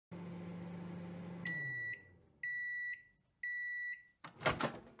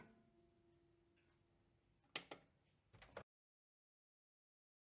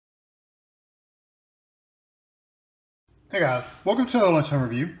Hey guys, welcome to another lunchtime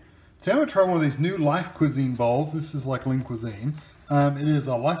review. Today I'm going to try one of these new Life Cuisine bowls. This is like Lean Cuisine. It is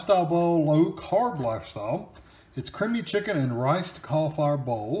a lifestyle bowl, low carb lifestyle. It's creamy chicken and riced cauliflower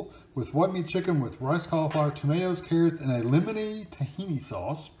bowl with white meat chicken with rice cauliflower, tomatoes, carrots, and a lemony tahini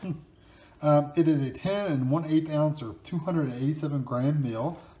sauce. It is a 10 and 1/8 ounce or 287 gram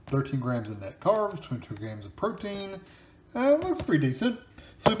meal, 13 grams of net carbs, 22 grams of protein. Looks pretty decent.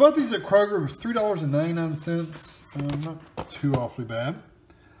 So we bought these at Kroger. It was $3.99. Not too awfully bad.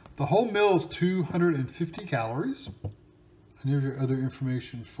 The whole meal is 250 calories. And here's your other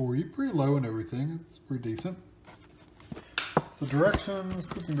information for you. Pretty low and everything. It's pretty decent. So directions,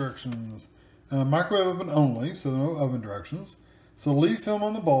 cooking directions. Microwave oven only, so no oven directions. So leave film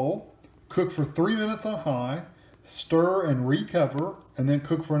on the bowl. Cook for 3 minutes on high. Stir and recover. And then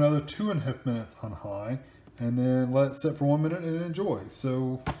cook for another 2.5 minutes on high. And then let it sit for 1 minute and enjoy.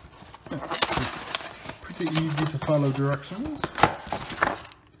 So, yeah, pretty easy to follow directions.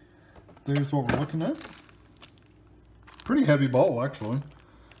 There's what we're looking at. Pretty heavy bowl, actually.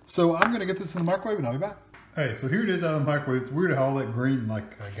 So I'm going to get this in the microwave and I'll be back. Hey, so here it is out of the microwave. It's weird how all that green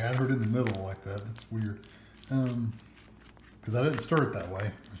gathered in the middle like that. It's weird. Because I didn't stir it that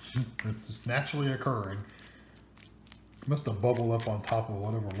way. It's just naturally occurring. It must have bubbled up on top of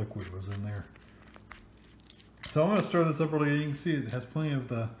whatever liquid was in there. So I'm going to stir this up really good. You can see it has plenty of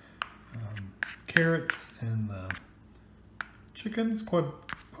the carrots and the chickens. Quite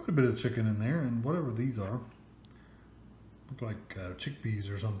a bit of chicken in there, and whatever these are. Look like chickpeas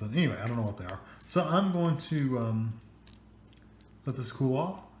or something. Anyway, I don't know what they are. So I'm going to let this cool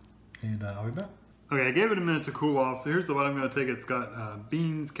off, and I'll be back. Okay, I gave it a minute to cool off. So here's what I'm going to take. It's got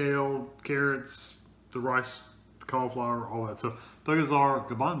beans, kale, carrots, the rice, cauliflower, all that. So those are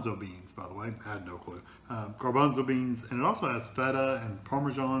garbanzo beans, by the way. I had no clue. Garbanzo beans, and it also has feta and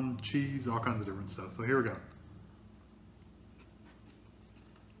Parmesan cheese, all kinds of different stuff. So here we go.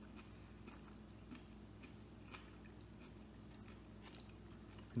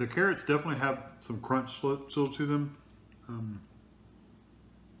 The carrots definitely have some crunch still to them.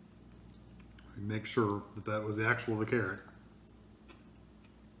 Make sure that was the actual carrot.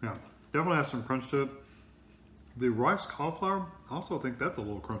 Yeah, definitely has some crunch to it. The rice cauliflower, I also think that's a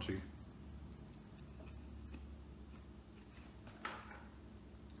little crunchy.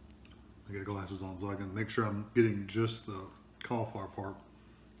 I got glasses on so I can make sure I'm getting just the cauliflower part.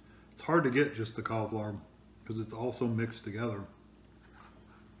 It's hard to get just the cauliflower because it's all so mixed together.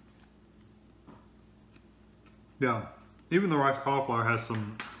 Yeah, even the rice cauliflower has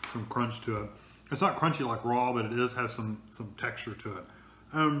some crunch to it. It's not crunchy like raw, but it does have some texture to it.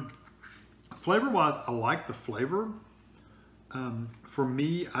 Flavor-wise, I like the flavor. For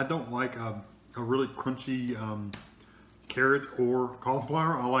me, I don't like a really crunchy carrot or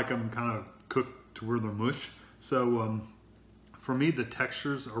cauliflower. I like them kind of cooked to where they're mush. So for me, the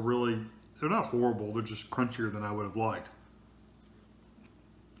textures are really, they're not horrible. They're just crunchier than I would have liked.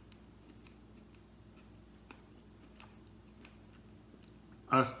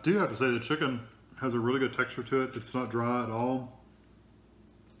 I do have to say the chicken has a really good texture to it. It's not dry at all.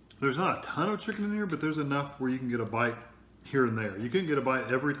 There's not a ton of chicken in here, but there's enough where you can get a bite here and there. You can't get a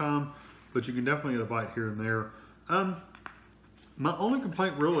bite every time, but you can definitely get a bite here and there. My only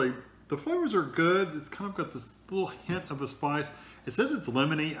complaint really, the flavors are good. It's kind of got this little hint of a spice. It says it's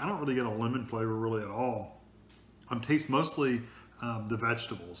lemony. I don't really get a lemon flavor really at all. I taste mostly the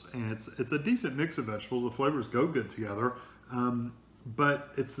vegetables, and it's a decent mix of vegetables. The flavors go good together,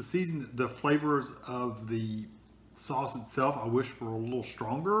 but it's the flavors of the sauce itself I wish were a little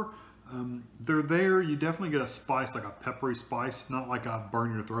stronger. They're there. You definitely get a spice, like a peppery spice, not like a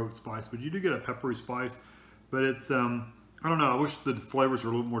burn your throat spice, but you do get a peppery spice. But it's I don't know, I wish the flavors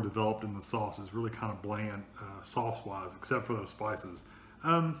were a little more developed in the sauce. It's really kind of bland sauce wise, except for those spices.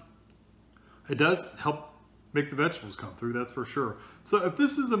 It does help make the vegetables come through, that's for sure. So if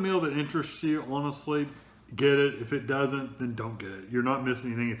this is a meal that interests you, honestly, get it. If it doesn't, then don't get it. You're not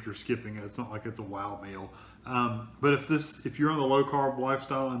missing anything if you're skipping it. It's not like it's a wow meal. But if you're on the low carb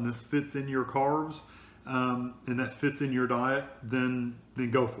lifestyle and this fits in your carbs, and that fits in your diet, then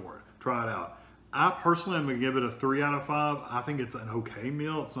go for it. Try it out. I personally am going to give it a 3 out of 5. I think it's an okay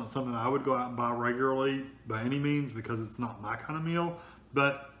meal. It's not something I would go out and buy regularly by any means because it's not my kind of meal.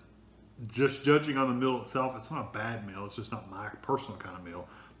 But just judging on the meal itself, it's not a bad meal. It's just not my personal kind of meal.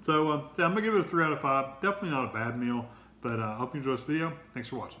 So yeah, I'm going to give it a 3 out of 5. Definitely not a bad meal. But I hope you enjoyed this video. Thanks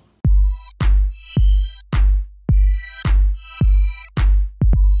for watching.